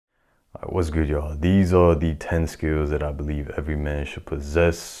What's good, y'all? These are the 10 skills that I believe every man should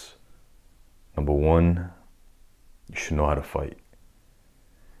possess. Number one, you should know how to fight.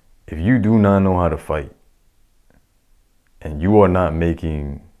 If you do not know how to fight, and you are not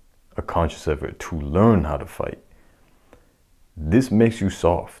making a conscious effort to learn how to fight, this makes you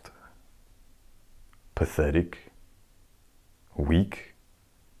soft, pathetic, weak,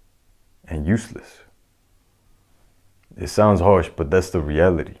 and useless. It sounds harsh, but that's the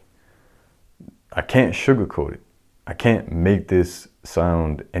reality. I can't sugarcoat it. I can't make this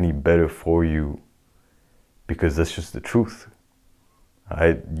sound any better for you because that's just the truth.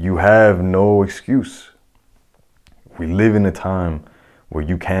 You have no excuse. We live in a time where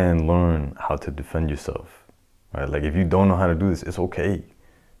you can learn how to defend yourself. Right? Like if you don't know how to do this, it's okay.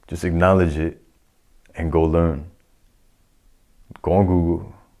 Just acknowledge it and go learn. Go on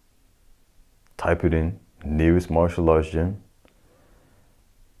Google, type it in, nearest martial arts gym.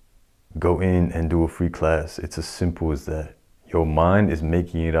 Go in and do a free class. It's as simple as that. Your mind is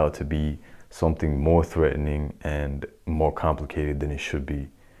making it out to be something more threatening and more complicated than it should be.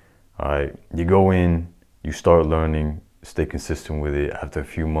 All right, you go in, you start learning, stay consistent with it. After a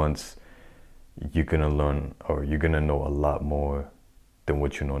few months, you're gonna learn, or you're gonna know a lot more than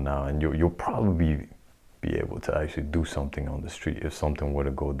what you know now, and you'll probably be able to actually do something on the street if something were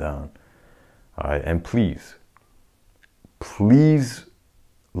to go down. All right, and please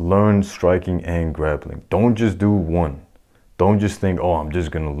learn striking and grappling. Don't just do one. Don't just think, oh, I'm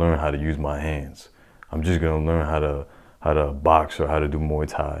just gonna learn how to use my hands. I'm just gonna learn how to box or how to do Muay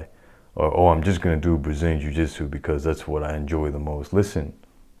Thai. Or, oh, I'm just gonna do Brazilian Jiu-Jitsu because that's what I enjoy the most. Listen,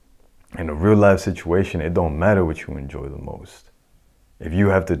 in a real life situation, it don't matter what you enjoy the most. If you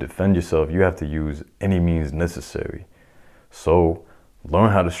have to defend yourself, you have to use any means necessary. So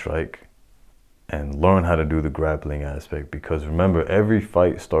learn how to strike and learn how to do the grappling aspect, because remember, every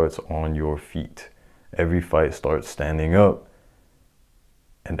fight starts on your feet. Every fight starts standing up,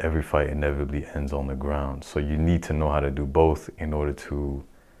 and every fight inevitably ends on the ground. So you need to know how to do both in order to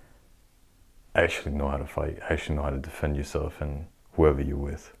actually know how to fight, actually know how to defend yourself and whoever you're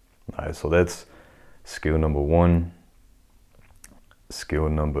with. All right, so that's skill number one. Skill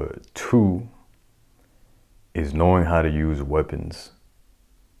number two is knowing how to use weapons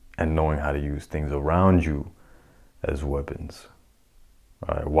and knowing how to use things around you as weapons.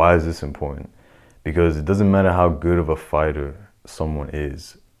 All right, why is this important? Because it doesn't matter how good of a fighter someone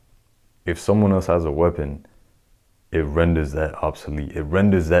is. If someone else has a weapon, it renders that obsolete. It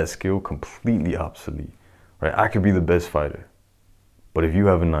renders that skill completely obsolete. Right? I could be the best fighter, but if you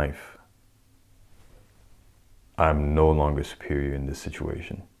have a knife, I'm no longer superior in this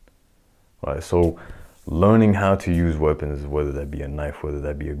situation. Right? So learning how to use weapons, whether that be a knife, whether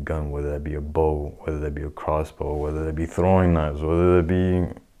that be a gun, whether that be a bow, whether that be a crossbow, whether that be throwing knives, whether that be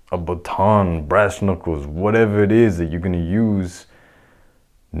a baton, brass knuckles, whatever it is that you're going to use,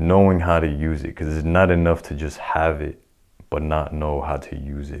 knowing how to use it, because it's not enough to just have it but not know how to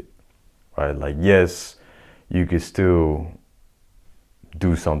use it. Right? Like, yes, you could still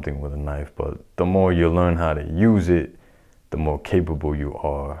do something with a knife, but the more you learn how to use it, the more capable you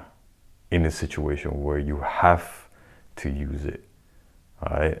are in a situation where you have to use it.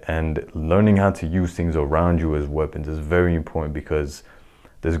 All right? And learning how to use things around you as weapons is very important, because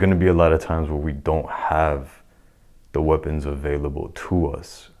there's going to be a lot of times where we don't have the weapons available to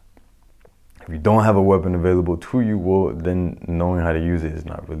us. If you don't have a weapon available to you, well, then knowing how to use it is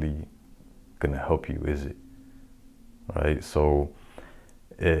not really going to help you, is it? Right? So,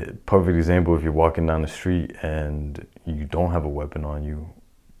 perfect example, if you're walking down the street and you don't have a weapon on you,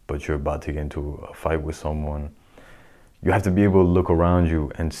 but you're about to get into a fight with someone, you have to be able to look around you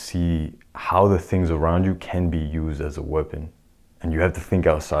and see how the things around you can be used as a weapon. And you have to think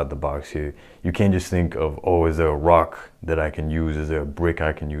outside the box here. You can't just think of, oh, is there a rock that I can use? Is there a brick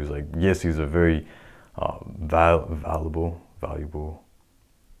I can use? Like, yes, these are very viable.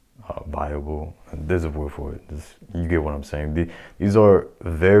 There's a word for it. You get what I'm saying. These are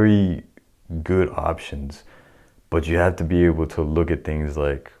very good options, but you have to be able to look at things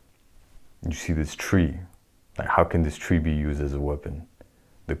like, you see this tree. Like, how can this tree be used as a weapon?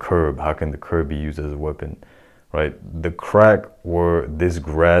 The curb, how can the curb be used as a weapon? Right? The crack where this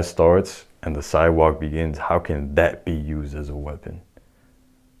grass starts and the sidewalk begins, how can that be used as a weapon?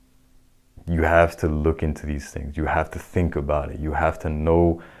 You have to look into these things. You have to think about it. You have to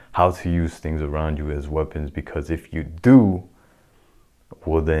know how to use things around you as weapons, because if you do,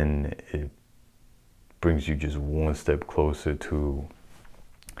 well, then it brings you just one step closer to,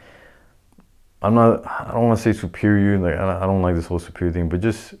 I don't want to say superior, like I don't like this whole superior thing, but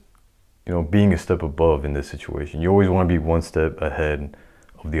just, you know, being a step above in this situation. You always want to be one step ahead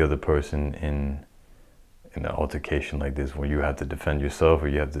of the other person in an altercation like this, where you have to defend yourself or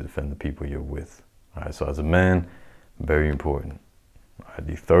you have to defend the people you're with. All right, so as a man, very important. All right,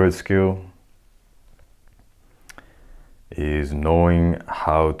 the third skill is knowing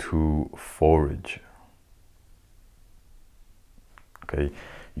how to forage. Okay,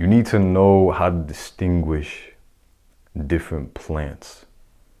 you need to know how to distinguish different plants.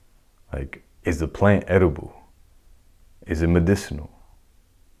 Like, is the plant edible? Is it medicinal?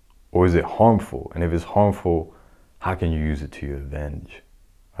 Or is it harmful? And if it's harmful, how can you use it to your advantage?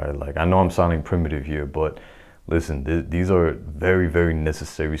 All right, like, I know I'm sounding primitive here, but listen, these are very, very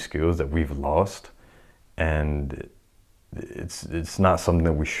necessary skills that we've lost, and it's not something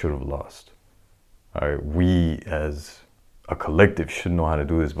that we should have lost. All right, we as a collective should know how to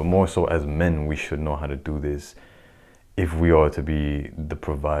do this, but more so as men, we should know how to do this if we are to be the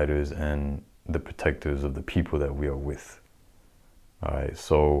providers and the protectors of the people that we are with. All right,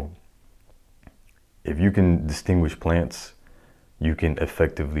 so if you can distinguish plants, you can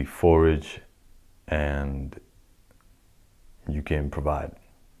effectively forage and you can provide,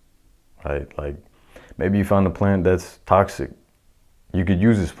 right? Like, maybe you found a plant that's toxic. You could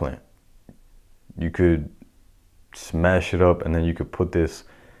use this plant. You could smash it up and then you could put this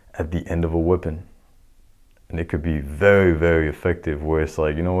at the end of a weapon. And it could be very, very effective, where it's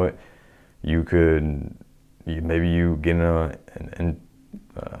like, you know what? Maybe you get in an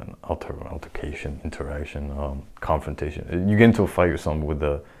altercation, interaction, confrontation. You get into a fight or something with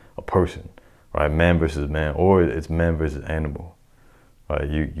a person, right? Man versus man, or it's man versus animal, right?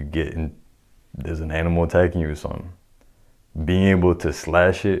 You get in, there's an animal attacking you or something. Being able to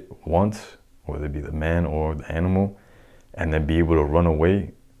slash it once, whether it be the man or the animal, and then be able to run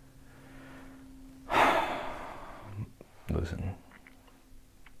away. Listen,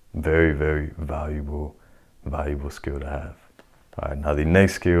 very, very valuable skill to have. All right, now the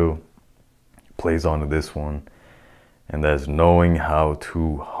next skill plays onto this one, and that's knowing how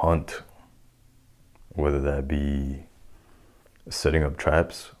to hunt, whether that be setting up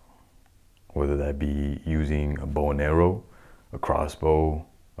traps, whether that be using a bow and arrow, a crossbow,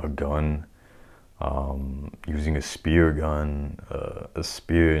 a gun, using a spear gun, a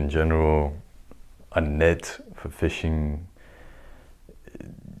spear in general, a net for fishing.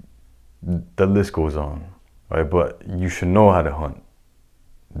 The list goes on, right? But you should know how to hunt,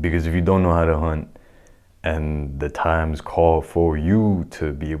 because if you don't know how to hunt and the times call for you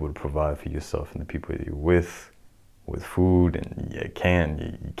to be able to provide for yourself and the people that you're with food, and you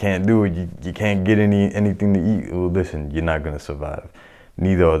can't do it, you can't get anything to eat, well, listen, you're not going to survive.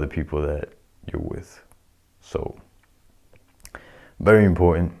 Neither are the people that you're with. So, very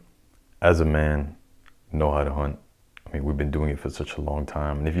important, as a man, know how to hunt. I mean, we've been doing it for such a long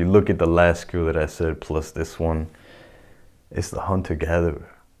time. And if you look at the last skill that I said, plus this one, it's the hunter-gatherer.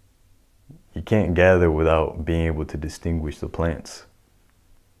 You can't gather without being able to distinguish the plants.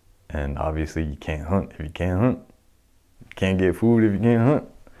 And obviously you can't hunt if you can't hunt. You can't get food if you can't hunt.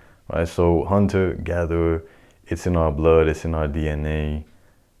 Right? So hunter-gatherer, it's in our blood, it's in our DNA.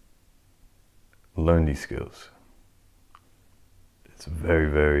 Learn these skills. It's very,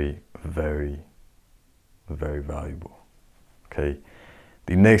 very, very, very valuable. Okay.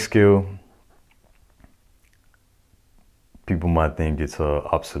 The next skill, people might think it's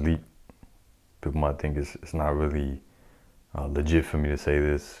obsolete. People might think it's not really legit for me to say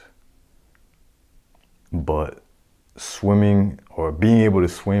this, but swimming, or being able to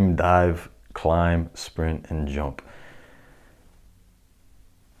swim, dive, climb, sprint, and jump.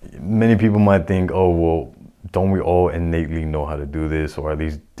 Many people might think, oh, well, don't we all innately know how to do this? Or at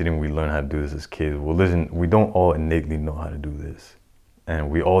least didn't we learn how to do this as kids? Well, listen, we don't all innately know how to do this.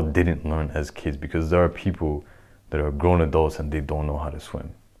 And we all didn't learn as kids, because there are people that are grown adults and they don't know how to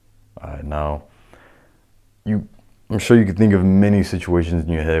swim. All right, now, I'm sure you could think of many situations in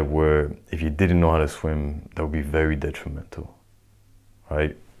your head where if you didn't know how to swim, that would be very detrimental,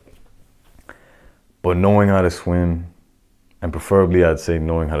 right? But knowing how to swim, and preferably I'd say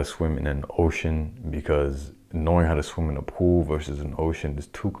knowing how to swim in an ocean, because knowing how to swim in a pool versus an ocean is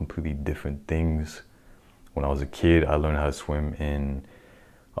two completely different things. When I was a kid, I learned how to swim in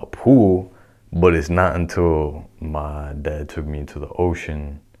a pool, but it's not until my dad took me into the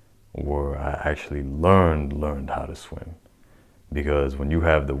ocean where I actually learned how to swim. Because when you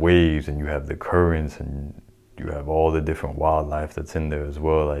have the waves and you have the currents and you have all the different wildlife that's in there as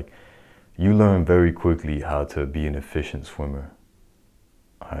well, like, you learn very quickly how to be an efficient swimmer.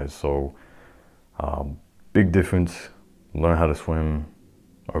 All right, so big difference, learn how to swim,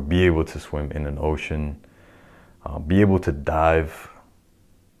 or be able to swim in an ocean, be able to dive.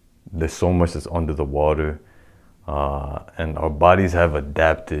 There's so much that's under the water. And our bodies have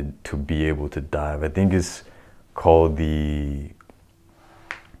adapted to be able to dive. I think it's called the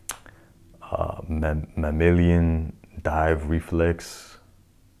mammalian dive reflex,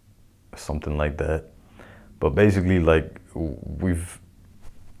 something like that. But basically, like, we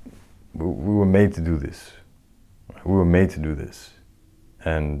were made to do this. We were made to do this.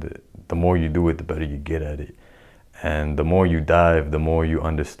 And the more you do it, the better you get at it. And the more you dive, the more you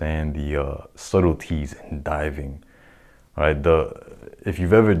understand the subtleties in diving. Right? If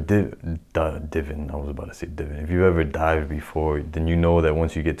you've ever divin, I was about to say divin. If you've ever dived before, then you know that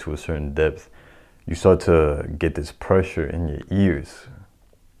once you get to a certain depth, you start to get this pressure in your ears.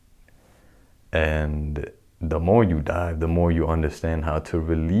 And the more you dive, the more you understand how to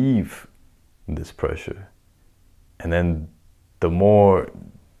relieve this pressure. And then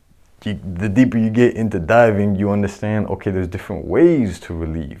the deeper you get into diving, you understand, okay, there's different ways to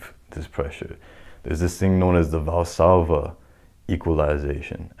relieve this pressure. There's this thing known as the Valsalva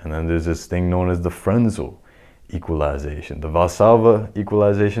equalization. And then there's this thing known as the Frenzel equalization. The Valsalva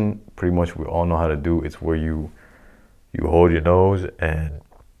equalization, pretty much we all know how to do. It's where you hold your nose and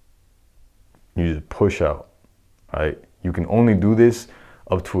you just push out, right? You can only do this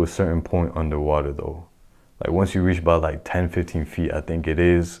up to a certain point underwater though. Like once you reach about like 10, 15 feet, I think it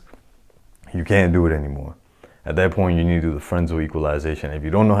is, you can't do it anymore. At that point, you need to do the Frenzel equalization. If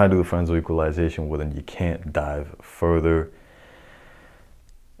you don't know how to do the Frenzel equalization, well then you can't dive further.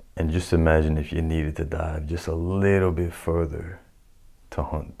 And just imagine if you needed to dive just a little bit further to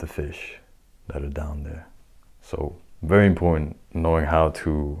hunt the fish that are down there. So very important knowing how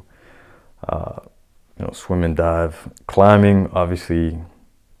to swim and dive. Climbing, obviously,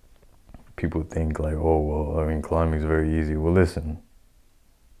 people think like, oh, well, I mean, climbing is very easy. Well, listen,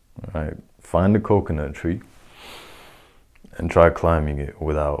 all right, find a coconut tree and try climbing it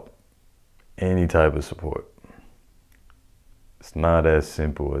without any type of support. It's not as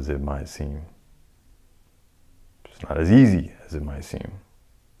simple as it might seem. It's not as easy as it might seem.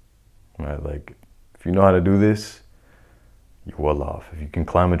 Right? Like, if you know how to do this, you're well off. If you can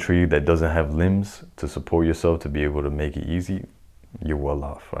climb a tree that doesn't have limbs to support yourself to be able to make it easy, you're well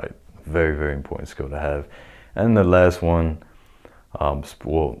off, right? Very, very important skill to have. And the last one,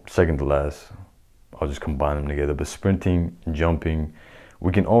 well, second to last, I'll just combine them together, but sprinting, jumping,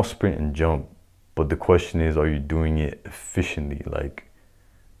 we can all sprint and jump, but the question is, are you doing it efficiently? Like,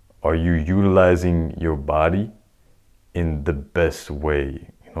 are you utilizing your body in the best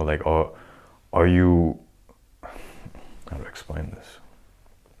way? You know, like, are you, how to explain this?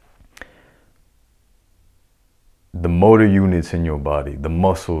 The motor units in your body, the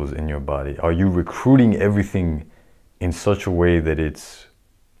muscles in your body, are you recruiting everything in such a way that it's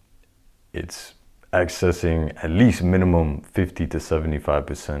accessing at least minimum 50 to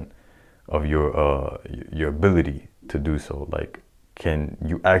 75% of your ability to do so? Like, can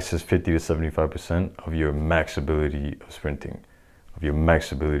you access 50 to 75% of your max ability of sprinting, of your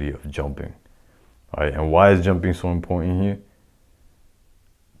max ability of jumping? All right, and why is jumping so important here?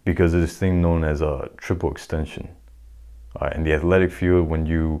 Because of this thing known as a triple extension. All right, in the athletic field, when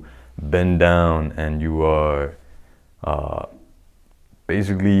you bend down and you are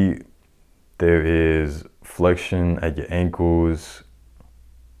basically, there is flexion at your ankles.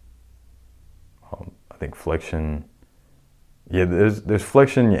 I think flexion. Yeah, there's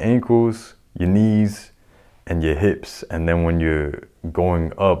flexion in your ankles, your knees, and your hips. And then when you're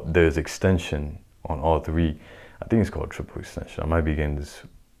going up, there's extension on all three. I think it's called triple extension. I might be getting this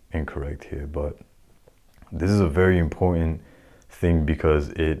incorrect here, but this is a very important thing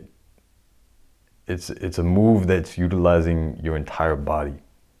because it's a move that's utilizing your entire body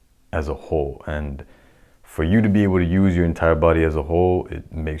as a whole. And for you to be able to use your entire body as a whole,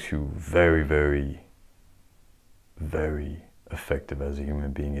 it makes you very, very, very effective as a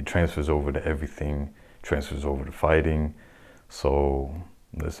human being. It transfers over to everything, transfers over to fighting. So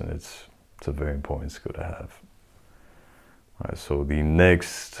listen, it's a very important skill to have. All right, so the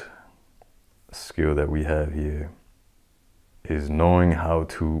next skill that we have here is knowing how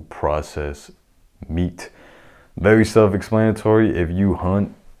to process meat. Very self-explanatory. If you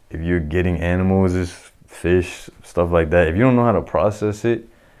hunt, if you're getting animals, fish, stuff like that, if you don't know how to process it,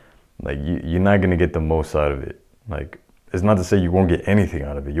 like you're not gonna get the most out of it. Like, it's not to say you won't get anything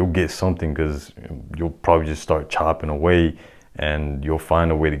out of it. You'll get something because you'll probably just start chopping away and you'll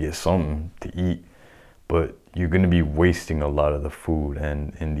find a way to get something to eat. But you're gonna be wasting a lot of the food.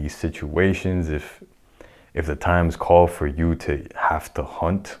 And in these situations, if the times call for you to have to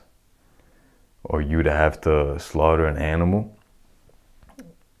hunt or you to have to slaughter an animal,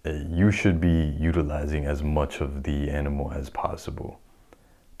 you should be utilizing as much of the animal as possible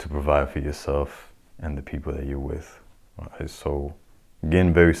to provide for yourself and the people that you're with. All right, so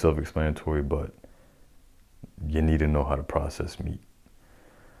again, very self-explanatory, but you need to know how to process meat.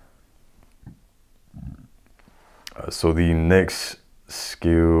 So the next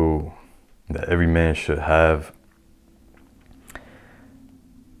skill that every man should have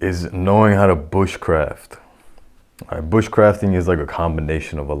is knowing how to bushcraft. All right, bushcrafting is like a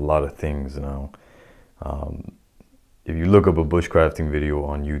combination of a lot of things now. If you look up a bushcrafting video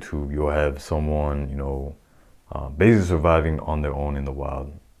on YouTube, you'll have someone, you know, basically surviving on their own in the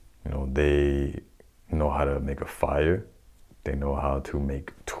wild. You know, they know how to make a fire. They know how to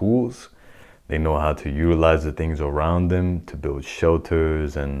make tools. They know how to utilize the things around them to build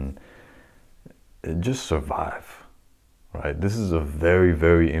shelters and just survive, right? This is a very,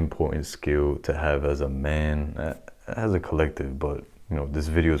 very important skill to have as a man, as a collective, but, you know, this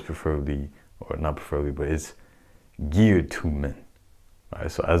video is preferably, or not preferably, but it's geared to men, right?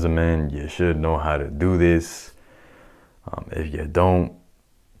 So as a man, you should know how to do this. If you don't,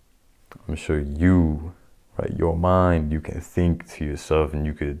 I'm sure you, right, your mind, you can think to yourself and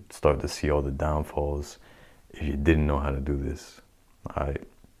you could start to see all the downfalls if you didn't know how to do this, all right?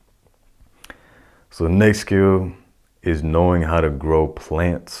 So the next skill is knowing how to grow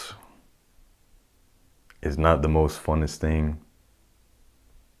plants. It's not the most funnest thing.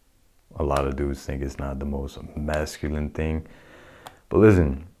 A lot of dudes think it's not the most masculine thing. But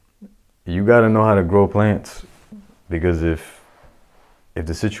listen, you gotta know how to grow plants, because if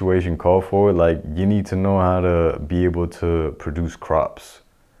the situation called for it, like, you need to know how to be able to produce crops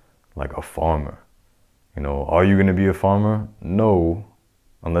like a farmer. You know, are you gonna be a farmer? No,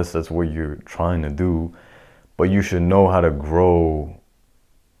 unless that's what you're trying to do. But you should know how to grow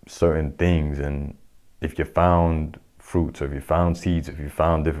certain things. And if you found fruits, or if you found seeds, if you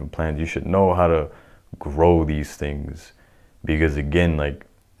found different plants, you should know how to grow these things. Because again, like,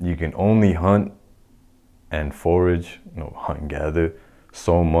 you can only hunt and forage, you know, hunt and gather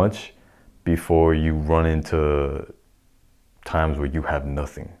so much before you run into times where you have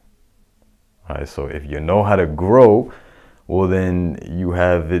nothing. All right, so if you know how to grow, well, then you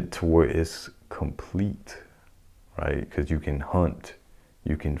have it to where it's complete, right? Because you can hunt,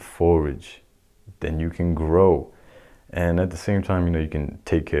 you can forage, then you can grow. And at the same time, you know, you can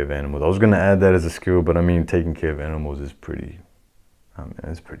take care of animals. I was going to add that as a skill, but I mean, taking care of animals is pretty, I mean,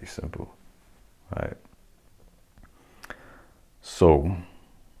 it's pretty simple, right? So,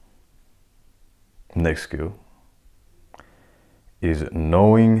 next skill is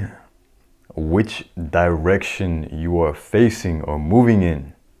knowing which direction you are facing or moving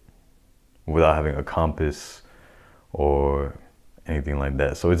in without having a compass or anything like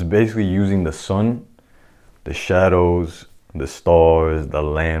that. So it's basically using the sun, the shadows, the stars, the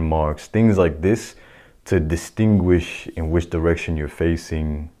landmarks, things like this to distinguish in which direction you're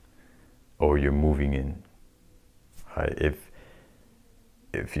facing or you're moving in. Right?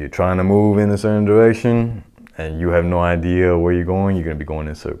 If you're trying to move in a certain direction and you have no idea where you're going to be going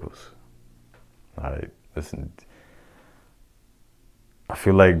in circles. All right, listen, I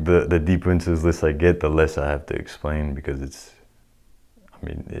feel like the deeper into this list I get, the less I have to explain, because it's, I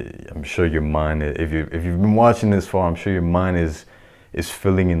mean, I'm sure your mind, if you've been watching this far, I'm sure your mind is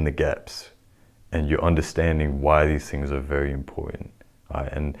filling in the gaps, and you're understanding why these things are very important. All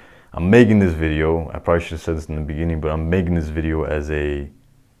right, and I'm making this video, I probably should have said this in the beginning, but I'm making this video as a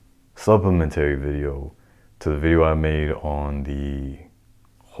supplementary video to the video I made on the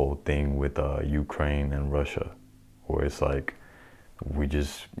whole thing with Ukraine and Russia, where it's like, we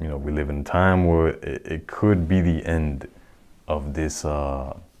just, you know, we live in a time where it could be the end of this,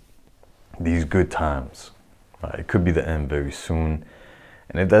 these good times. It could be the end very soon.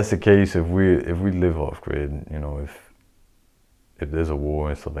 And if that's the case, if we live off grid, you know, if there's a war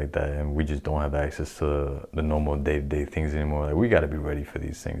and stuff like that, and we just don't have access to the normal day-to-day things anymore, like, we got to be ready for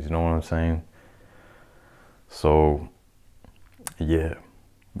these things. You know what I'm saying? So, yeah,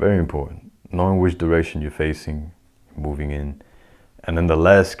 very important. Knowing which direction you're facing, moving in. And then the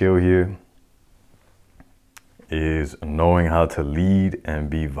last skill here is knowing how to lead and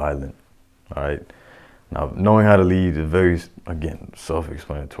be violent. All right. Now, knowing how to lead is very, again,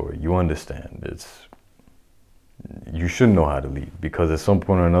 self-explanatory. You understand. You should know how to lead, because at some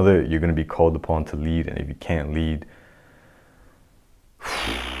point or another, you're going to be called upon to lead. And if you can't lead,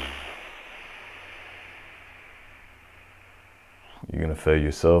 you're going to fail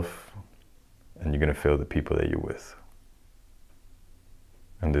yourself, and you're going to fail the people that you're with.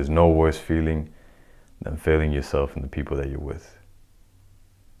 And there's no worse feeling than failing yourself and the people that you're with.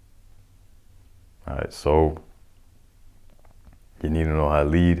 All right, so you need to know how to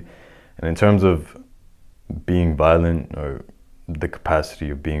lead. And in terms of being violent, or the capacity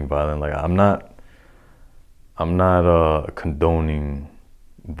of being violent, like, I'm not I'm not condoning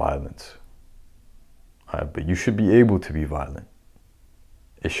violence, but you should be able to be violent.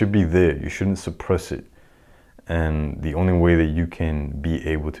 It should be there. You shouldn't suppress it. And the only way that you can be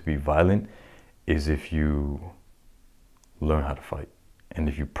able to be violent is if you learn how to fight. And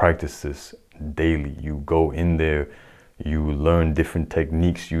if you practice this daily, you go in there, you learn different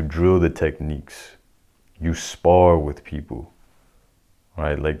techniques, you drill the techniques, you spar with people,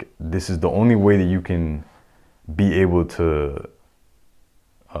 right? Like, this is the only way that you can be able to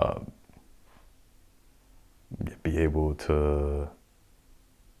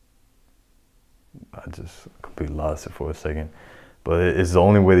I just completely lost it for a second, but it's the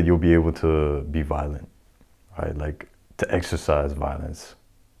only way that you'll be able to be violent, right? Like, to exercise violence,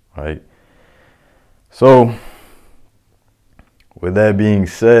 right? So with that being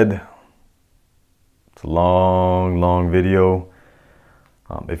said, it's a long video.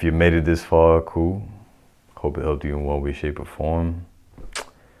 If you made it this far, cool. Hope it helped you in one way, shape, or form.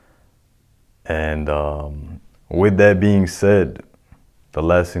 And with that being said, the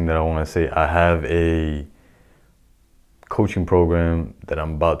last thing that I want to say, I have a coaching program that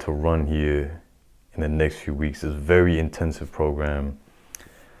I'm about to run here in the next few weeks. It's a very intensive program.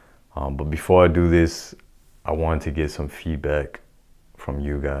 But before I do this, I wanted to get some feedback from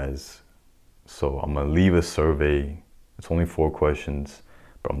you guys. So I'm going to leave a survey. It's only 4 questions,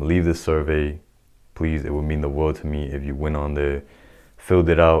 but I'm going to leave this survey. Please, it would mean the world to me if you went on there, filled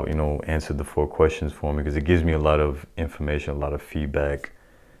it out, you know, answered the 4 questions for me, because it gives me a lot of information, a lot of feedback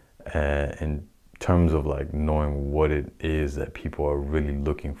in terms of like knowing what it is that people are really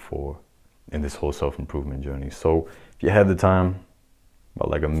looking for in this whole self-improvement journey. So if you have the time, about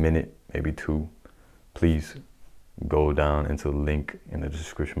like a minute, maybe 2, please go down into the link in the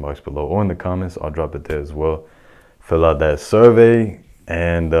description box below or in the comments. I'll drop it there as well. Fill out that survey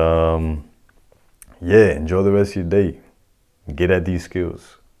and yeah, enjoy the rest of your day. Get at these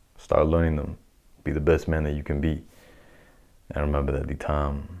skills. Start learning them. Be the best man that you can be. And remember that the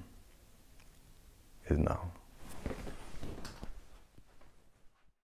time is now.